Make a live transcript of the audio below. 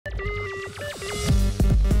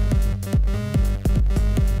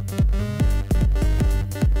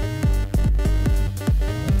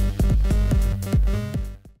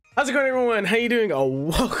it going, everyone? How you doing?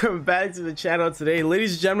 Welcome back to the channel. Today,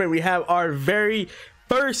 ladies and gentlemen, we have our very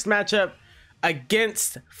first matchup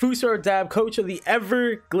against Fusaro Dab, coach of the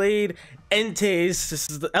Everglade Enteis. This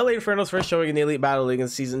is the LA Inferno's first showing in the Elite Battle League in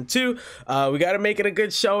Season 2. We got to make it a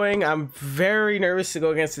good showing. I'm very nervous to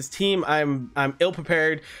go against this team. I'm ill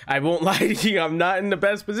prepared. I won't lie to you. I'm not in the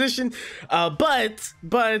best position, but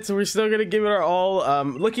we're still gonna give it our all.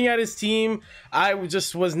 Looking at his team, I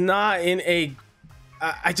just was not in a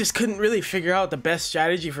I just couldn't really figure out the best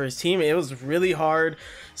strategy for his team. It was really hard.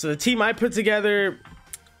 So the team I put together,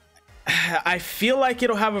 I feel like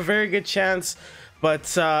it'll have a very good chance,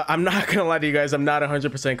 but I'm not gonna lie to you guys, I'm not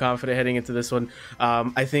 100% confident heading into this one.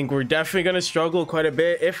 I think we're definitely gonna struggle quite a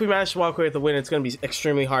bit. If we manage to walk away with the win, it's gonna be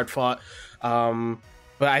extremely hard fought.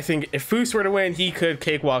 But I think if Foos were to win, he could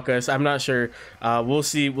cakewalk us. I'm not sure. We'll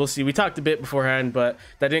see. We talked a bit beforehand, but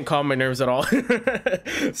that didn't calm my nerves at all.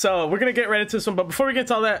 So we're gonna get right into this one. But before we get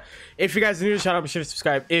to all that, if you guys are new to the channel, be sure to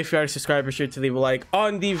subscribe. If you already subscribed, be sure to leave a like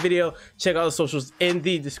on the video. Check out the socials in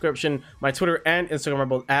the description. My Twitter and Instagram are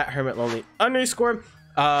both at HermitLonely_.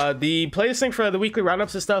 The playlist link for the weekly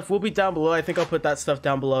roundups and stuff will be down below. I think I'll put that stuff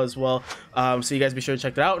down below as well, so you guys be sure to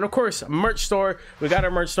check that out. And of course, merch store. We got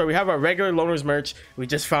our merch store. We have our regular loners merch. We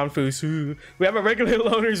just found Foos. We have a regular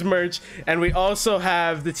loners merch, and we also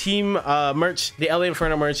have the team merch. The LA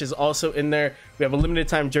Inferno merch is also in there. We have a limited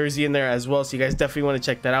time jersey in there as well, so you guys definitely want to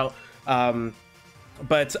check that out.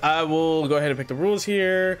 But I will go ahead and pick the rules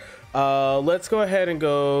here. Let's go ahead and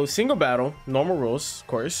go single battle, normal rules, of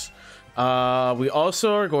course. We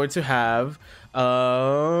also are going to have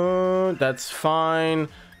that's fine,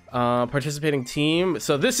 participating team.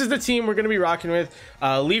 So this is the team we're going to be rocking with: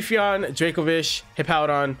 Leafeon, Dracovish,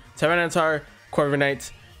 Hippowdon, Tyranitar,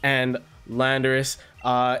 Corviknight, and Landorus.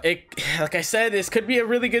 Like I said, this could be a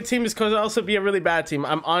really good team. This could also be a really bad team.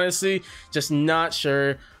 I'm honestly just not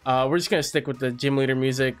sure. We're just gonna stick with the gym leader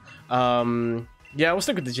music. Yeah, we'll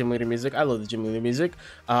stick with the gym leader music. I love the gym leader music.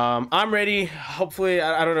 I'm ready. Hopefully,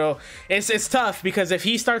 I don't know. It's tough because if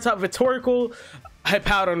he starts out with Torkoal,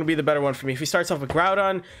 Hippowdon would be the better one for me. If he starts off with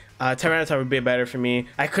Groudon, Tyranitar would be better for me.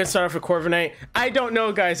 I could start off with Corviknight. I don't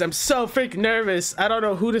know, guys. I'm so freaking nervous. I don't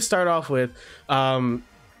know who to start off with.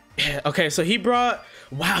 Okay, so he brought...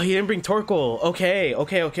 Wow, he didn't bring Torkoal.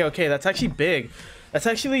 Okay. That's actually big. That's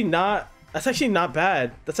actually not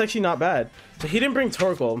bad. That's actually not bad. So he didn't bring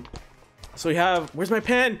Torkoal. So we have, where's my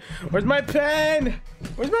pen? Where's my pen?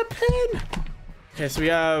 Where's my pen? Okay, so we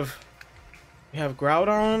have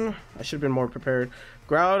Groudon. I should have been more prepared.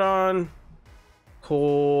 Groudon,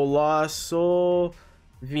 Colossal,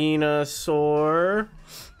 Venusaur,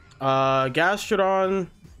 Gastrodon.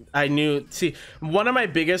 I knew. See, one of my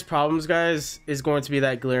biggest problems, guys, is going to be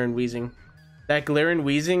that glare and wheezing. That glare and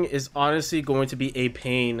wheezing is honestly going to be a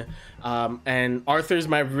pain. And Arthur's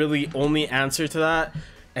my really only answer to that.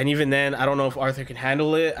 And even then, I don't know if Arthur can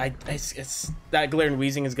handle it. It's that glare and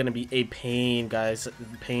wheezing is gonna be a pain, guys.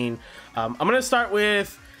 Pain. I'm gonna start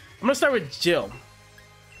with Jill.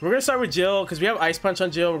 We're gonna start with Jill because we have Ice Punch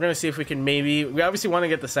on Jill. We're gonna see if we can maybe. We obviously want to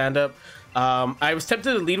get the sand up. I was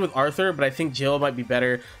tempted to lead with Arthur, but I think Jill might be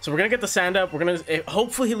better. So we're gonna get the sand up. We're gonna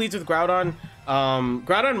hopefully he leads with Groudon.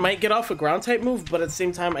 Groudon might get off a ground type move, but at the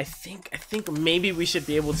same time, I think maybe we should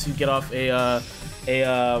be able to get off a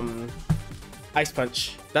Ice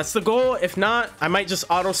Punch. That's the goal. If not, I might just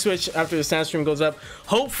auto switch after the Sandstream goes up.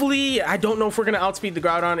 Hopefully, I don't know if we're gonna outspeed the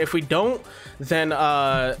Groudon. If we don't, then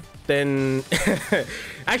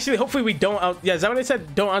actually, hopefully we don't yeah, is that what I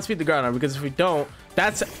said? Don't outspeed the Groudon, because if we don't,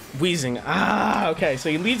 that's wheezing. Okay, so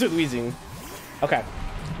he leads with wheezing. Okay,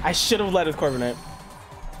 I should have led with Corviknight.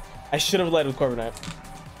 I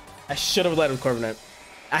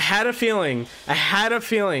had a feeling,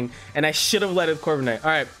 and I should have led with Corviknight.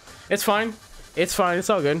 All right, it's fine. It's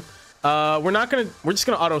all good. We're just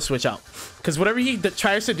gonna auto switch out because whatever he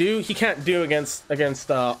tries to do, he can't do against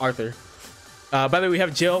Arthur. By the way, we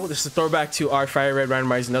have Jill. This is a throwback to our Fire Red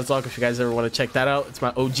Randomized Nuzlocke if you guys ever want to check that out. It's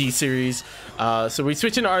my OG series. So we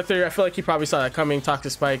switch into Arthur. I feel like he probably saw that coming.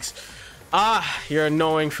 Toxic Spikes. You're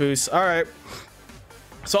annoying, Foos. All right.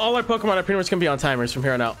 So all our Pokemon are pretty much gonna be on timers from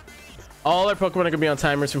here on out.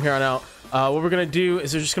 What we're gonna do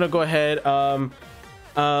is we're just gonna go ahead.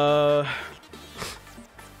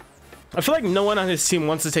 I feel like no one on his team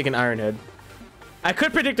wants to take an Iron Head. I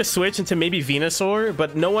could predict a switch into maybe Venusaur,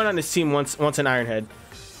 but no one on his team wants an Iron Head.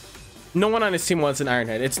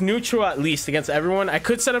 It's neutral at least against everyone. I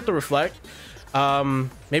could set up the Reflect.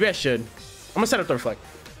 Maybe I should. I'm gonna set up the Reflect.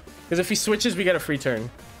 Because if he switches, we get a free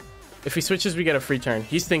turn. He's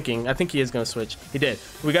thinking. I think he is gonna switch. He did.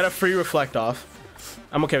 We got a free Reflect off.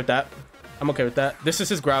 I'm okay with that. This is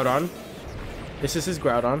his Groudon. This is his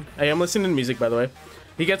Groudon. I am listening to music, by the way.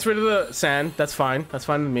 He gets rid of the sand. That's fine. That's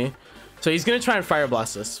fine with me. So he's gonna try and Fire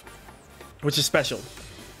Blast us, which is special.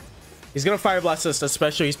 He's gonna Fire Blast us. That's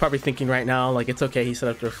special. He's probably thinking right now, like, it's okay. He set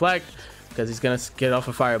up to Reflect because he's gonna get off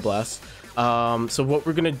a Fire Blast. So what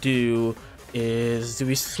we're gonna do is, do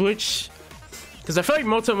we switch? Because I feel like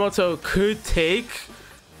Moto could take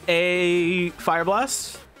a Fire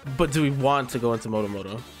Blast, but do we want to go into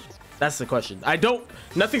Moto? That's the question.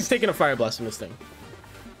 Nothing's taking a Fire Blast in this thing.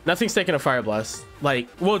 Nothing's taking a Fire Blast. Like,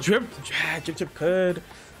 well, Drip could.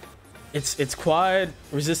 It's quad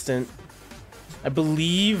resistant. I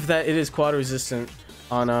believe that it is quad resistant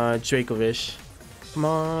on Dracovish. Come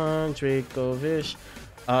on, Dracovish.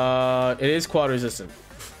 It is quad resistant.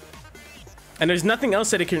 And there's nothing else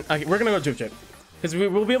that it can. Okay, we're gonna go Drip. Because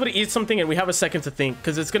we'll be able to eat something and we have a second to think.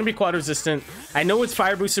 Because it's going to be quad resistant. I know it's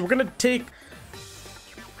fire boosted. We're going to take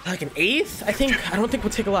like an 8th, I think. I don't think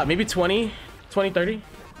we'll take a lot. Maybe 20, 30.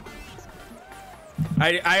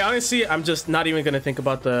 I honestly, I'm just not even going to think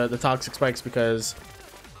about the toxic spikes because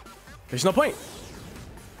there's no point.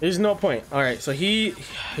 There's no point. All right, so he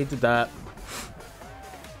did that.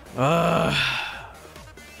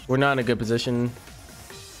 We're not in a good position.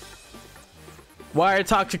 Why are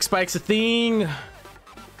toxic spikes a thing?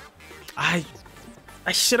 I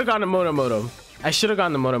should have gone to Moto. I should have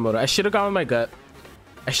gone to Moto. I should have gone with my gut.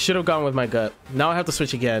 I should have gone with my gut. Now I have to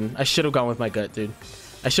switch again. I should have gone with my gut, dude.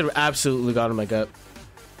 I should have absolutely gone with my gut.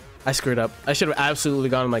 I screwed up. I should have absolutely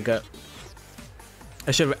gone with my gut.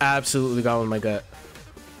 I should have absolutely gone with my gut.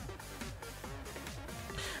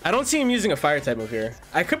 I don't see him using a fire type move here.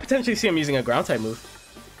 I could potentially see him using a ground type move.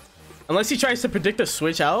 Unless he tries to predict a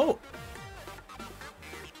switch out.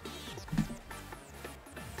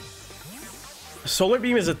 Solar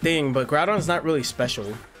Beam is a thing, but Groudon's not really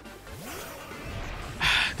special.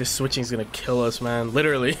 This switching is gonna kill us, man.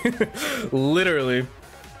 Literally. Literally.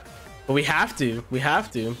 But we have to. We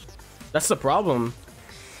have to. That's the problem.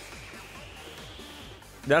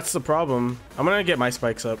 That's the problem. I'm gonna get my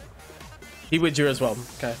spikes up. He withdrew as well.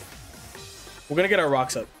 Okay. We're gonna get our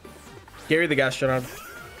rocks up. Gary the Gastrodon.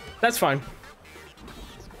 That's fine.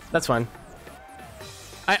 That's fine.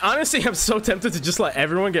 I honestly am so tempted to just let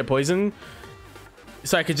everyone get poisoned.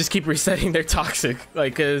 So I could just keep resetting their toxic.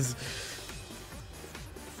 Like, cause...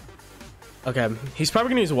 Okay, he's probably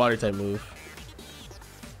gonna use a water type move.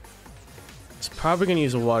 He's probably gonna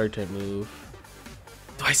use a water type move.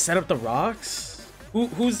 Do I set up the rocks?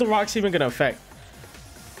 Who's the rocks even gonna affect?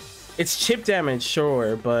 It's chip damage,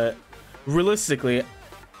 sure, but realistically,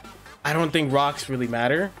 I don't think rocks really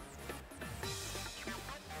matter.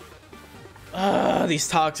 These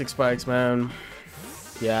toxic spikes, man.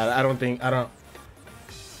 Yeah, I don't.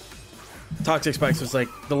 Toxic spikes was like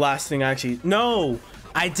the last thing I actually. No,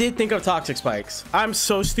 I did think of toxic spikes. I'm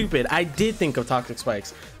so stupid. I did think of toxic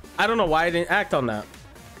spikes. I don't know why I didn't act on that.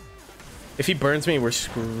 If he burns me, we're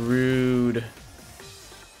screwed.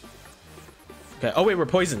 Okay. Oh wait, we're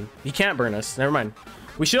poisoned. He can't burn us. Never mind.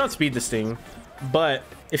 We should outspeed this thing. But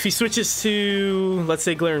if he switches to, let's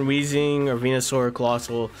say, Glare and Wheezing or Venusaur,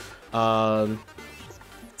 Colossal,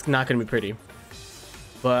 it's not gonna be pretty.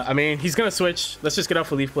 But I mean, he's gonna switch. Let's just get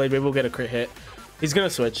off a Leaf Blade. Maybe we'll get a crit hit. He's gonna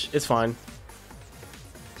switch. It's fine.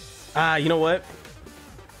 You know what?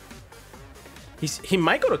 He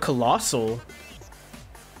might go to Colossal.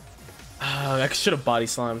 I should have Body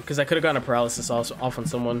Slam because I could have gotten a paralysis also off on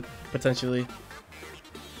someone potentially.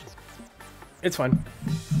 It's fine.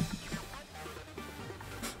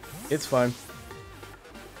 It's fine.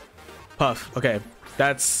 Puff. Okay,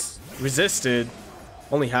 that's resisted.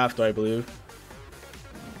 Only half, though, I believe.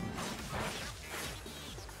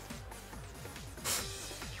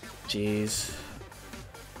 Jeez.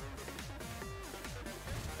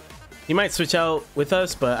 He might switch out with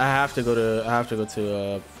us, but I have to go to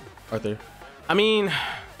Arthur. I mean,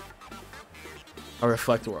 a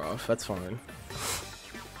Reflector off. That's fine.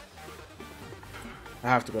 I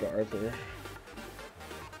have to go to Arthur.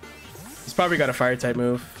 He's probably got a fire type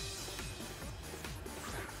move.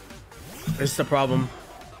 This is the problem.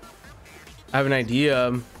 I have an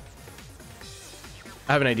idea.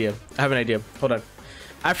 Hold on.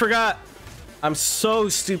 I forgot. I'm so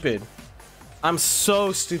stupid.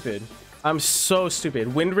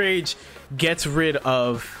 Wind Rage gets rid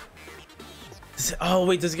of... Oh,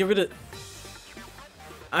 wait. Does it get rid of...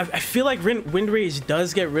 I feel like Wind Rage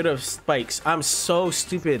does get rid of spikes. I'm so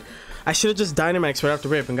stupid. I should have just Dynamax right after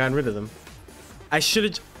Rip and gotten rid of them. I should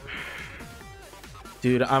have...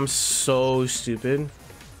 Dude, I'm so stupid.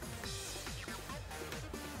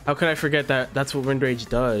 How could I forget that that's what Wind Rage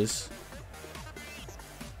does?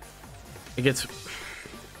 It gets...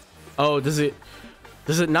 Oh, does it...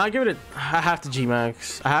 Does it not give it a... I have to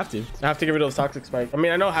GMAX. I have to get rid of those toxic spike. I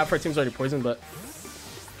mean, I know half our team's already poisoned, but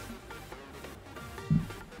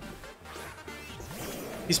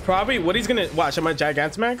he's probably... What he's gonna... Watch, I'm at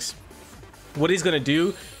Gigantamax. What he's gonna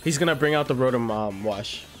do, he's gonna bring out the Rotom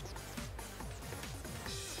Wash.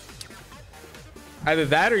 Either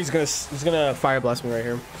that or he's gonna Fire Blast me right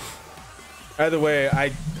here. Either way,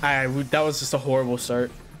 that was just a horrible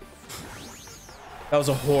start. That was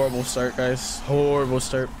a horrible start, guys. Horrible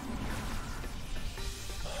start.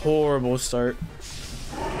 Horrible start.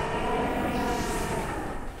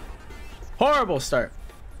 Horrible start.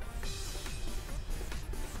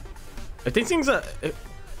 If these things I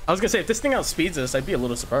was gonna say, if this thing outspeeds us, I'd be a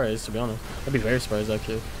little surprised, to be honest. I'd be very surprised,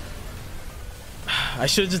 actually. I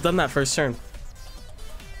should have just done that first turn.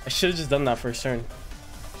 I should have just done that first turn.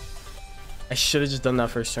 I should have just done that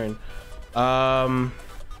first turn. I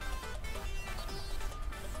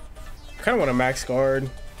kind of want to max guard.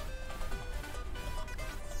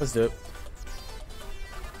 Let's do it.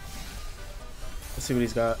 Let's see what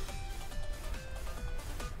he's got.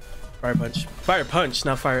 Fire punch. Fire punch,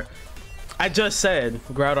 not fire. I just said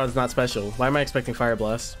Groudon's not special. Why am I expecting Fire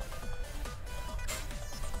Blast?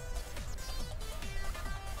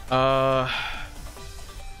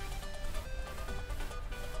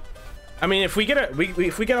 I mean, if we get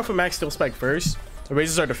off a max Steel Spike first, it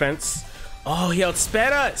raises our defense. Oh, he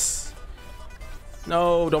outsped us.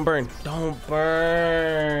 No, don't burn. Don't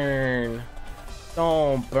burn.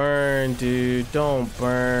 Don't burn, dude. Don't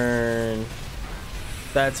burn.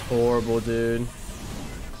 That's horrible, dude.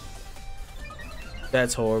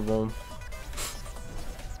 That's horrible.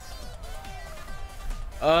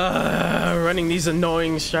 Running these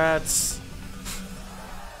annoying strats.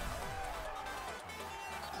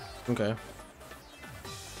 Okay.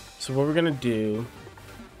 So what we're gonna do...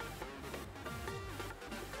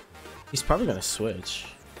 He's probably gonna switch.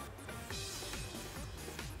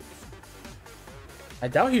 I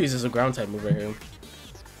doubt he uses a ground type move right here.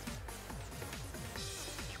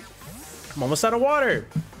 I'm almost out of water.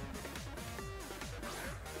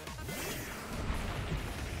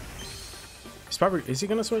 He's probably... Is he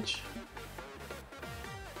gonna switch?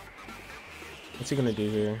 What's he gonna do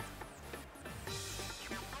here?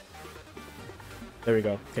 There we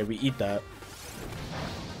go. Okay, we eat that.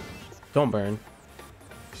 Don't burn.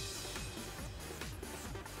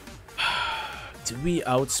 Do we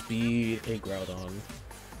outspeed a Groudon?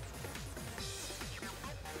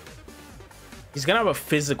 He's gonna have a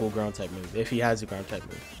physical ground type move if he has a ground type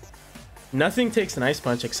move. Nothing takes an Ice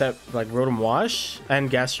Punch except like Rotom Wash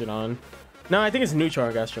and Gastrodon. No, I think it's neutral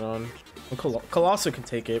on Gastrodon. And Colossal can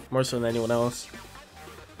take it more so than anyone else.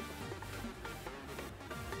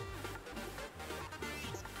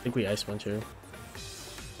 I think we Ice Punch here.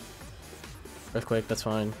 Earthquake, that's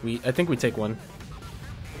fine. I think we take one.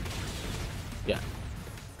 Yeah.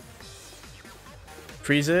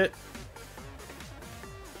 Freeze it.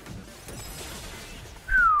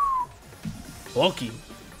 Bulky.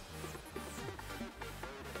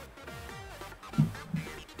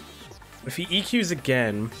 If he EQs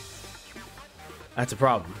again, that's a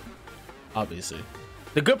problem. Obviously.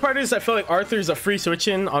 The good part is I feel like Arthur's a free switch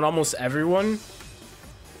in on almost everyone.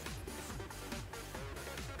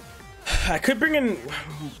 I could bring in...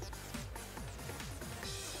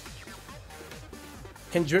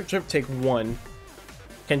 Can Drip Drip take one?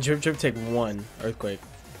 Can Drip Drip take one Earthquake?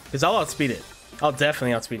 Because I'll outspeed it. I'll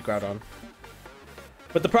definitely outspeed Groudon.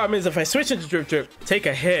 But the problem is if I switch into Drip Drip, take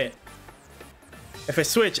a hit. If I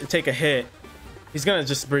switch and take a hit, he's going to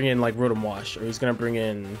just bring in like Rotom Wash. Or he's going to bring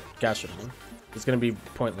in Gastrodon. It's going to be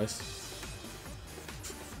pointless.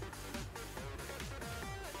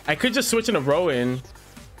 I could just switch into Rowan.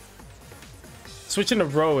 Switching to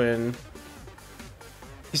Rowan.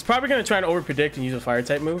 He's probably going to try and overpredict and use a fire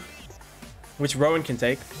type move, which Rowan can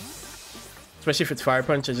take. Especially if it's Fire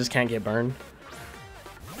Punch, I just can't get burned.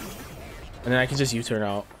 And then I can just U-turn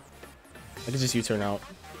out. I can just U-turn out.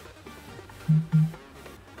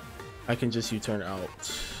 I can just U-turn out.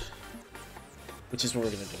 Which is what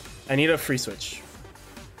we're going to do. I need a free switch.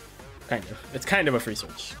 Kind of. It's kind of a free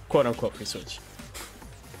switch. Quote unquote free switch.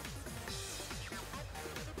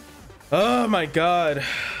 Oh my god.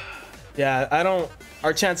 Yeah, I don't...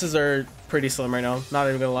 Our chances are pretty slim right now. Not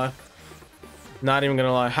even gonna lie. Not even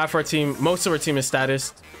gonna lie. Half our team... Most of our team is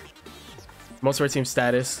status. Most of our team's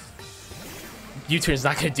status. U-turn's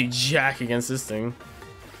not gonna do jack against this thing.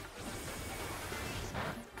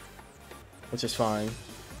 Which is fine.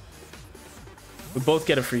 We both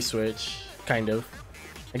get a free switch. Kind of.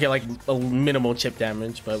 I get like a minimal chip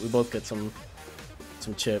damage, but we both get some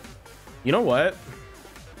chip. You know what?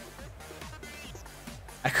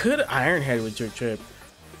 I could Iron Head with Drip Drip.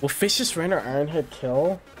 Will Fish just run our Ironhead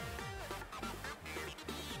kill?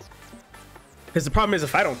 Because the problem is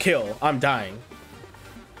if I don't kill, I'm dying.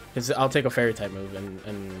 Because I'll take a fairy type move,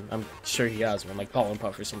 and I'm sure he has one, like Pollen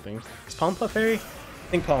Puff or something. Is Pollen Puff fairy? I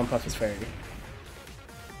think Pollen Puff is fairy.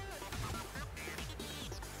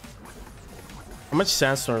 How much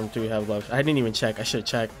Sandstorm do we have left? I didn't even check. I should have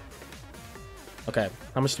checked. Okay,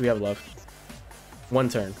 how much do we have left? 1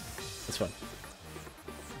 turn. That's fine.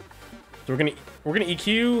 So we're gonna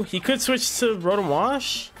EQ. He could switch to Rotom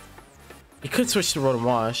Wash. He could switch to Rotom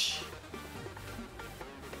Wash.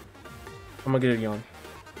 I'm gonna get a yawn.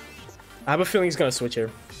 I have a feeling he's gonna switch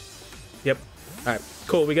here. Yep. All right.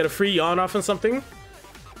 Cool. We got a free yawn off on something.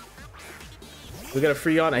 We got a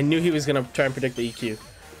free yawn. I knew he was gonna try and predict the EQ.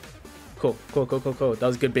 Cool. Cool. Cool. Cool. Cool. That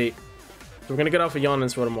was good bait. So we're gonna get off a yawn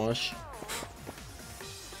and Rotom Wash.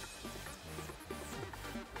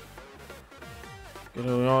 Get a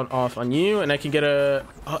yawn off on you, and I can get a.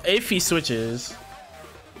 If he switches,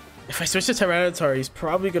 if I switch to Tyranitar, he's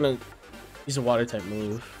probably gonna use a water type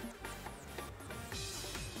move.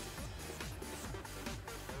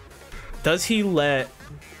 Does he let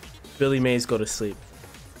Billy Mays go to sleep?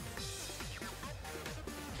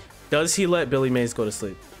 Does he let Billy Mays go to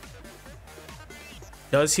sleep?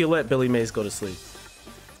 Does he let Billy Mays go to sleep?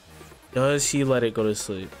 Does he let it go to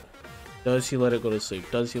sleep? Does he let it go to sleep?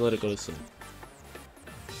 Does he let it go to sleep?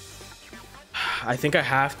 I think I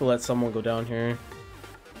have to let someone go down here.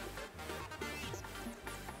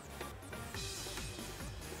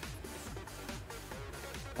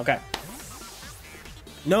 Okay.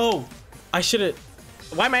 No! I should have.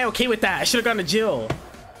 Why am I okay with that? I should have gone to Jill.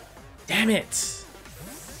 Damn it.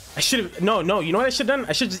 I should have. No, you know what I should have done?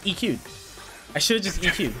 I should have just EQ'd. I should have just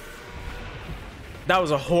EQ'd. That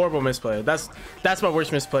was a horrible misplay. That's my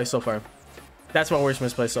worst misplay so far. That's my worst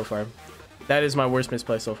misplay so far. That is my worst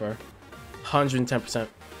misplay so far. 110%.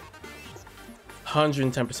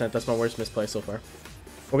 110%. That's my worst misplay so far.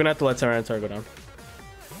 We're gonna have to let Tyranitar go down.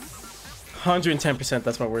 110%.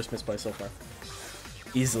 That's my worst misplay so far.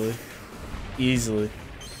 Easily. Easily.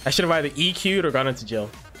 I should have either EQ'd or gone into jail.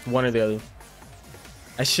 One or the other.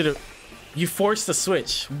 I should have. You forced the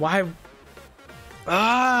switch. Why?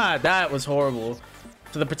 Ah, that was horrible.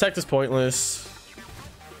 So the protect is pointless.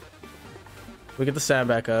 We get the sand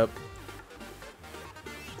back up.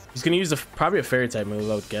 He's gonna use probably a fairy type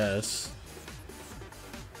move, I would guess.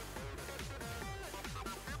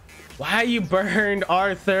 Why you burned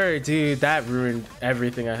Arthur? Dude, that ruined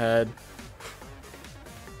everything I had.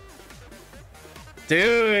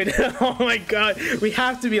 Dude, oh my god. We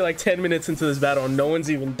have to be like 10 minutes into this battle and no one's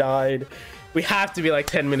even died. We have to be like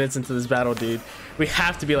 10 minutes into this battle, dude. We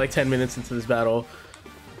have to be like 10 minutes into this battle.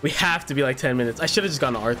 We have to be like 10 minutes. I should have just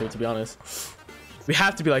gone to Arthur, to be honest. We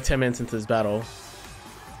have to be like 10 minutes into this battle.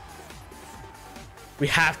 We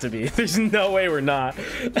have to be. There's no way we're not.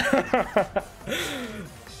 I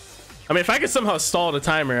mean, if I could somehow stall the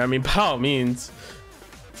timer, I mean, by all means.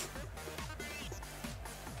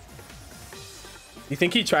 You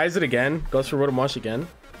think he tries it again? Goes for Rotom Wash again?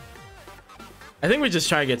 I think we just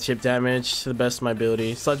try to get chip damage to the best of my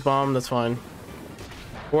ability. Sludge Bomb, that's fine.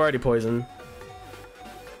 We're already poisoned.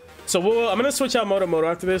 So I'm gonna switch out Moto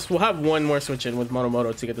after this. We'll have one more switch in with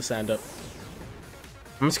Moto to get the sand up.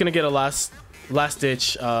 I'm just gonna get a last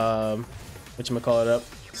ditch whatchamacallit up.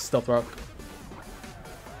 Stealth Rock.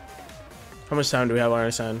 How much time do we have on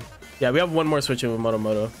our sand? Yeah, we have one more switch in with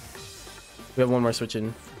Moto. We have one more switch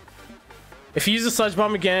in. If he uses Sludge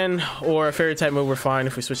Bomb again or a fairy type move, we're fine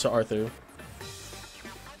if we switch to Arthur.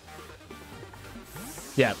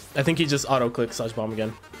 Yeah, I think he just auto clicks Sludge Bomb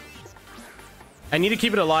again. I need to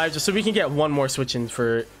keep it alive just so we can get one more switch in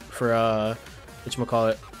for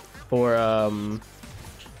whatchamacallit, for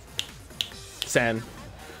sand.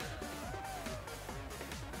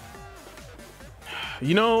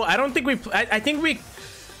 You know, I don't think I think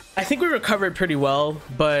we recovered pretty well,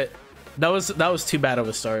 but that was too bad of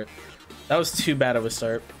a start. That was too bad of a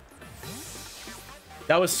start.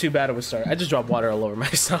 That was too bad of a start. I just dropped water all over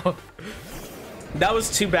myself. That was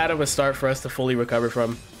too bad of a start for us to fully recover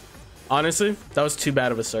from. Honestly, that was too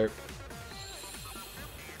bad of a start.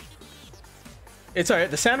 It's alright.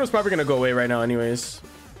 The sand was probably gonna go away right now anyways.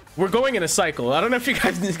 We're going in a cycle. I don't know if you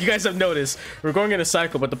guys have noticed. We're going in a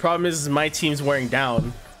cycle, but the problem is my team's wearing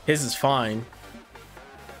down. His is fine.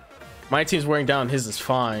 My team's wearing down. His is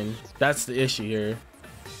fine. That's the issue here.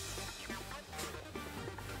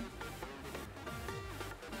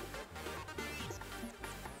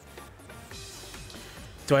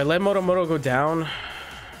 Do I let Moto go down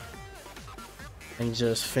and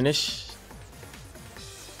just finish?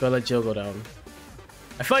 Do I let Jill go down?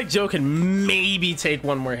 I feel like Jill can maybe take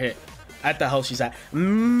one more hit. at the health she's at,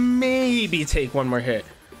 maybe take one more hit.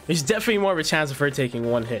 There's definitely more of a chance of her taking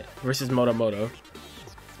one hit versus Moto.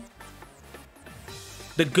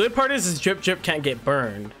 The good part is Drip Drip can't get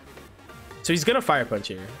burned. So he's gonna fire punch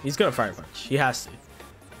here. He's gonna fire punch. He has to.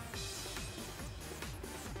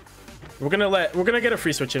 We're gonna get a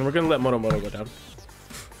free switch in. We're gonna let Moto go down.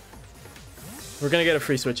 We're gonna get a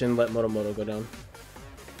free switch in, let Moto go down.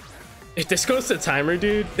 If this goes to timer,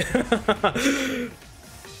 dude,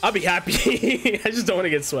 I'll be happy. I just don't want to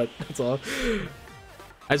get swept. That's all.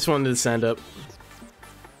 I just wanted to stand up.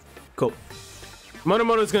 Cool.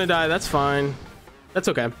 Moto's gonna die. That's fine. That's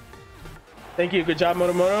okay. Thank you. Good job,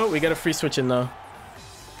 Moto. We got a free switch in though.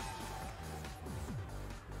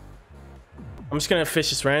 I'm just gonna fish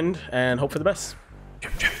this rend and hope for the best.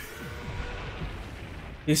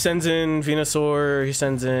 He sends in Venusaur, he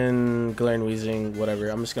sends in Galarian Weezing, whatever.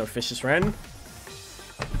 I'm just gonna fish this rend.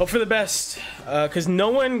 Hope for the best, because no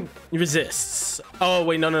one resists. Oh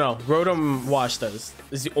wait, no. Rotom Wash does.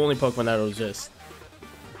 This is the only Pokemon that resists.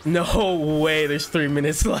 No way, there's 3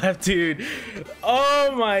 minutes left, dude.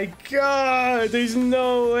 Oh my god, there's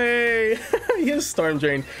no way. He has Storm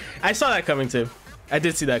Drain. I saw that coming too. I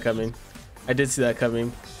did see that coming. I'm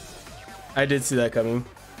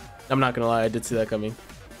not gonna lie, I did see that coming.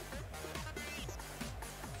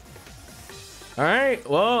 All right,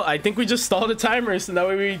 well, I think we just stalled the timer, so that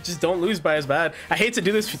way we just don't lose by as bad. I hate to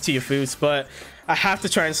do this to you, Foos, but I have to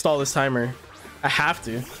try and stall this timer. I have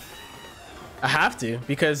to,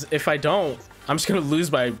 because if I don't, I'm just gonna lose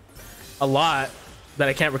by a lot that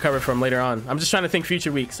I can't recover from later on. I'm just trying to think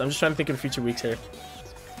future weeks. I'm just trying to think in future weeks here.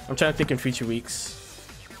 I'm trying to think in future weeks.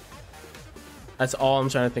 That's all I'm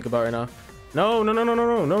trying to think about right now. No.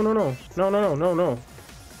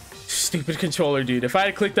 Stupid controller, dude. If I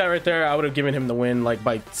had clicked that right there, I would have given him the win like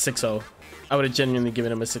by 6-0. I would have genuinely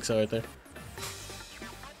given him a 6-0 right there.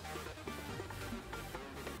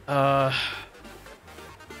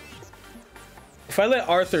 If I let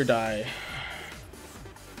Arthur die,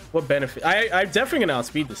 what benefit? I'm definitely gonna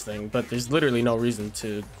outspeed this thing, but there's literally no reason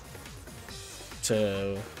to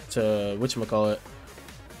whatchamacallit.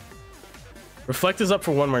 Reflect is up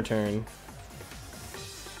for one more turn.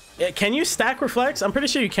 Yeah, can you stack Reflects? I'm pretty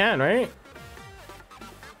sure you can, right?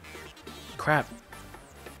 Crap.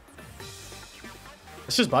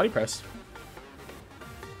 It's just body press.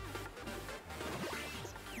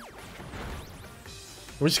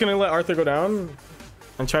 We're just gonna let Arthur go down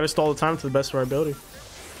and try to stall the time to the best of our ability.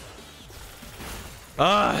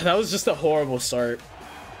 That was just a horrible start.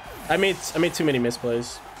 I made too many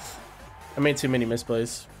misplays.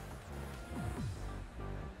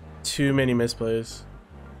 Too many misplays.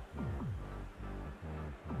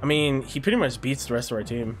 I mean, he pretty much beats the rest of our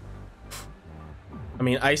team. I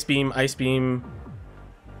mean, Ice Beam,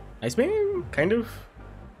 kind of.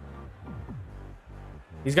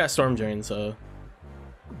 He's got Storm Drain, so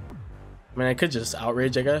I mean, I could just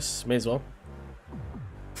Outrage, I guess. May as well.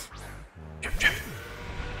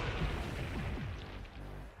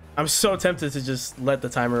 I'm so tempted to just let the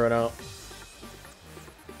timer run out.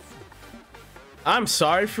 I'm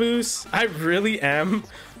sorry, Foos. I really am,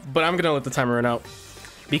 but I'm gonna let the timer run out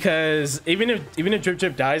because even if Drip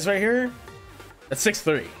Drip dies right here, that's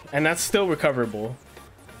 6-3, and that's still recoverable.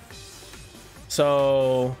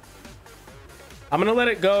 So I'm gonna let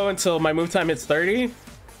it go until my move time hits 30,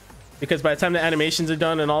 because by the time the animations are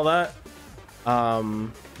done and all that,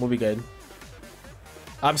 we'll be good.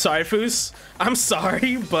 I'm sorry, Foos. I'm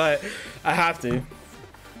sorry, but I have to.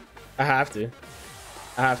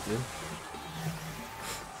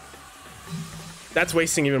 That's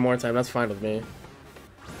wasting even more time. That's fine with me.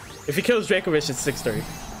 If he kills Dracovish, it's 6-3.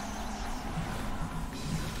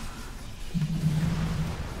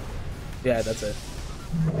 Yeah, that's it.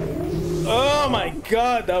 Oh my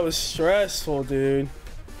god, that was stressful, dude.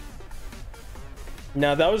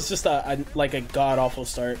 Now that was just like a god-awful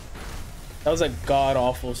start. That was a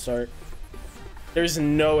god-awful start. There's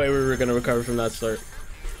no way we were gonna recover from that start.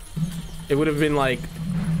 It would have been like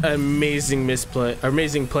amazing misplay, or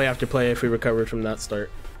amazing play after play if we recovered from that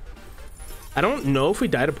start. I don't know if we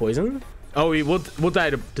die to poison. Oh, we'll die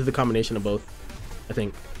to the combination of both, I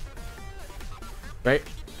think. Right?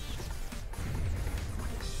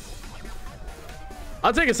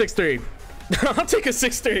 I'll take a 6-3. I'll take a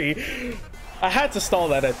 6-3. I had to stall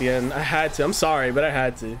that at the end. I had to. I'm sorry, but I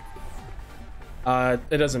had to.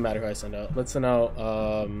 It doesn't matter who I send out. Let's send out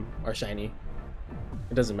our shiny.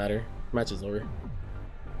 It doesn't matter. Match is over.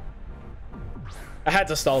 I had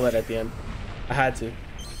to stall that at the end. I had to.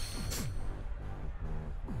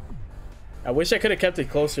 I wish I could have kept it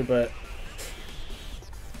closer, but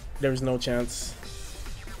there was no chance.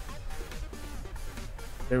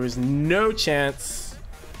 There was no chance.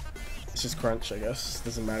 It's just crunch, I guess.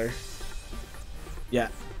 Doesn't matter. Yeah.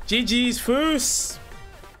 GG's, Foos.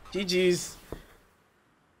 GG's.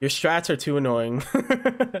 Your strats are too annoying.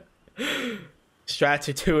 Strats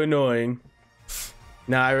are too annoying.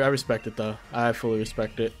 Nah, I respect it though. I fully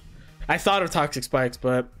respect it. I thought of toxic spikes,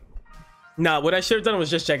 but nah, what I should have done was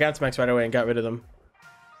just Gigantamax right away and got rid of them.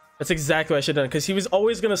 That's exactly what I should have done, because he was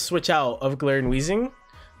always gonna switch out of Glare and Wheezing.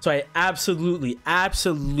 So I absolutely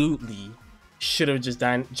should have just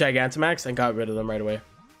done Gigantamax and got rid of them right away.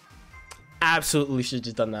 Absolutely should have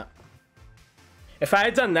just done that. If I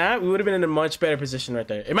had done that, we would have been in a much better position right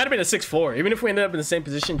there. It might have been a 6-4. Even if we ended up in the same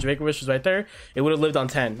position, Dracovish was right there, it would have lived on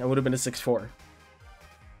 10. It would have been a 6-4.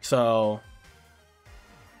 So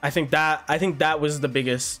I think that was the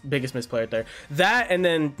biggest misplay right there. That, and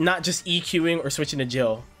then not just EQing or switching to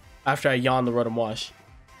Jill after I yawned the Rotom Wash.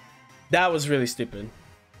 That was really stupid.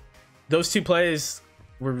 Those two plays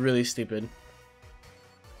were really stupid.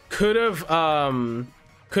 Could have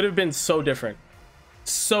been so different.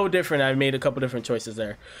 So different. I made a couple different choices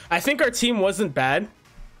there. I think our team wasn't bad.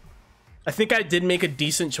 I think I did make a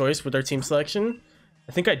decent choice with our team selection.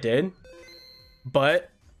 I think I did, but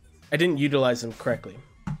I didn't utilize them correctly.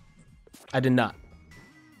 I did not.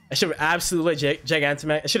 I should have absolutely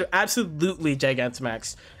Gigantamax. I should have absolutely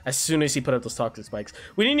Gigantamax as soon as he put up those toxic spikes.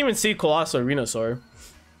 We didn't even see Colossal or Venusaur,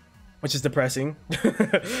 which is depressing.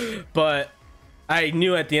 But I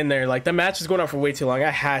knew at the end there, like, the match was going on for way too long. I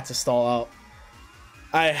had to stall out.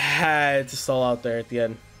 I had to stall out there at the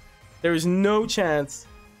end. There was no chance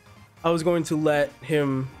I was going to let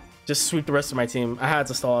him just sweep the rest of my team. I had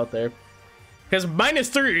to stall out there. Because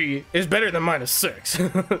 -3 is better than -6.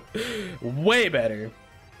 Way better.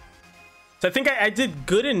 So I think I did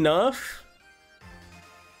good enough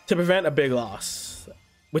to prevent a big loss,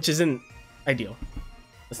 which isn't ideal.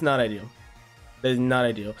 It's not ideal. That is not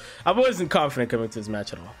ideal. I wasn't confident coming to this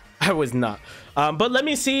match at all. I was not. But let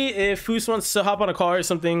me see if Foos wants to hop on a call or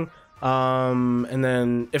something. And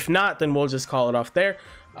then if not, then we'll just call it off there.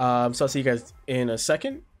 So I'll see you guys in a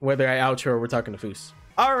second, whether I outro or we're talking to Foos.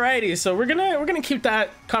 Alrighty, so we're gonna keep that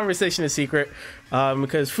conversation a secret,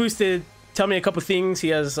 because Foos did tell me a couple things he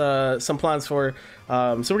has some plans for.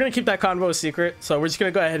 So we're gonna keep that convo a secret. So we're just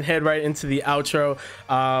gonna go ahead and head right into the outro.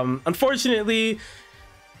 Unfortunately,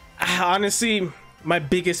 honestly, my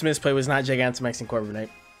biggest misplay was not Gigantamax and Corviknight.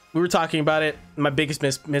 We were talking about it. My biggest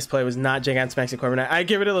misplay was not Gigantamax and Corviknight. I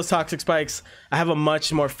get rid of those toxic spikes. I have a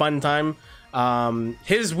much more fun time.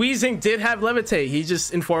 His Wheezing did have Levitate. He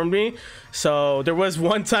just informed me. So there was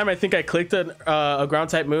one time I think I clicked a ground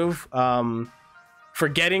type move,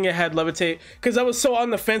 forgetting it had Levitate, because I was so on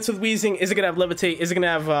the fence with Wheezing. Is it gonna have Levitate? Is it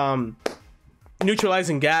gonna have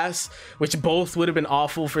neutralizing gas, which both would have been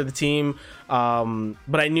awful for the team.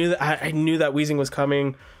 But I knew that I knew that Wheezing was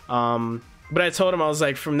coming. But I told him, I was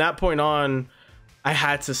like, from that point on, I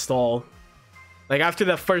had to stall. Like, after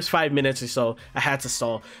the first 5 minutes or so, I had to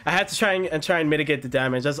stall. I had to try and mitigate the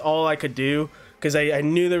damage. That's all I could do, because I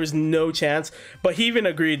knew there was no chance. But he even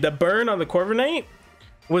agreed. The burn on the Corviknight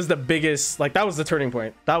was the biggest, like, that was the turning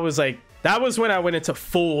point. That was when I went into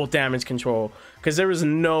full damage control, because there was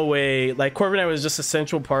no way, like, Corviknight was just a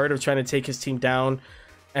central part of trying to take his team down,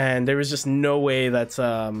 and there was just no way that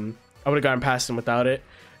I would have gotten past him without it.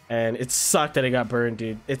 And it sucked that it got burned,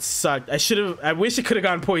 dude. It sucked. I wish it could have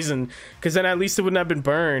gone poison, because then at least it wouldn't have been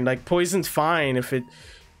burned. Like, poison's fine if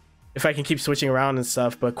I can keep switching around and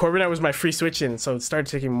stuff. But Corviknight was my free switching, so it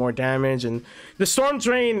started taking more damage. And the Storm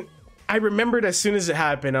Drain, I remembered as soon as it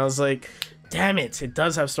happened. I was like, damn it, it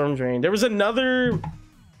does have Storm Drain. There was another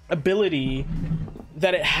ability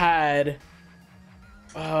that it had.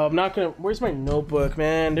 I'm not gonna, where's my notebook,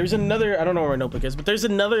 man? There's another, I don't know where my notebook is, but there's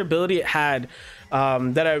another ability it had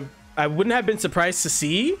that I wouldn't have been surprised to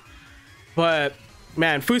see. But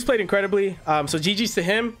man, Foos played incredibly. So GG's to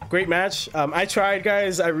him. Great match. I tried,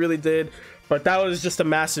 guys, I really did, but that was just a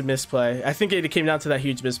massive misplay. I think it came down to that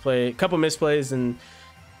huge misplay, a couple misplays, and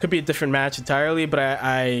could be a different match entirely. But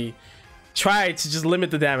I tried to just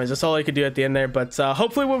limit the damage. That's all I could do at the end there. But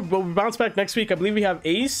hopefully we'll bounce back next week. I believe we have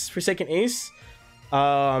Ace, Forsaken Ace.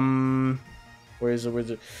 Where's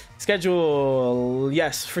it? Schedule.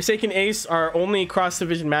 Yes, Forsaken Ace, our only cross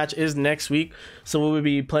division match is next week, so we'll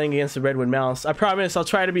be playing against the Redwood Mouse. I promise I'll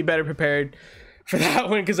try to be better prepared for that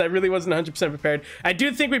one, because I really wasn't 100% prepared. I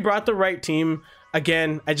do think we brought the right team.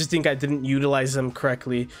 Again, I just think I didn't utilize them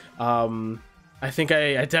correctly. I think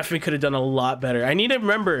I definitely could have done a lot better. I need to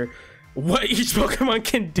remember what each Pokemon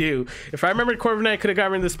can do. If I remembered Corviknight could have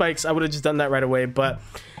gotten rid of the spikes, I would have just done that right away. But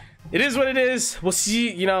it is what it is. We'll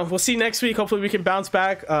see, you know, we'll see next week. Hopefully we can bounce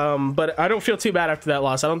back. But I don't feel too bad after that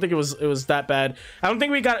loss. I don't think it was that bad. I don't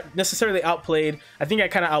think we got necessarily outplayed. I think I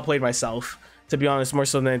kind of outplayed myself, to be honest, more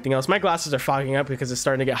so than anything else. My glasses are fogging up because it's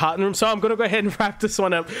starting to get hot in the room, so I'm gonna go ahead and wrap this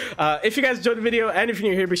one up. If you guys enjoyed the video, and if you're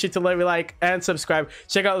new here, be sure to like and subscribe.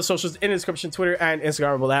 Check out the socials in the description: Twitter and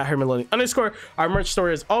Instagram at Hermit_. Our merch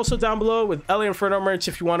store is also down below with LA Inferno merch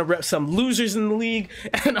if you want to rep some losers in the league,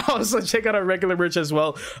 and also check out our regular merch as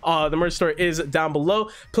well. The merch store is down below.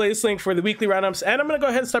 Playlist link for the weekly roundups, and I'm gonna go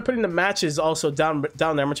ahead and start putting the matches also down there.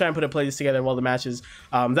 I'm gonna try and put a playlist together of all the matches.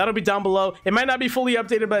 That'll be down below. It might not be fully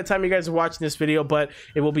updated by the time you guys are watching this video, but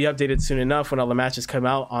it will be updated soon enough when all the matches come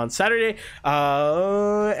out on Saturday.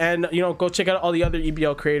 And you know, go check out all the other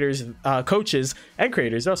EBL creators, coaches and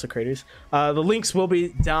creators. They're also creators. The links will be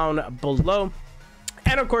down below,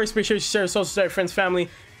 and of course make sure you share social site, friends, family,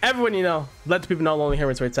 everyone you know. Let the people know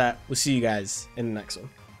LonelyHermit's where it's at. We'll see you guys in the next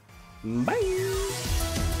one. Bye.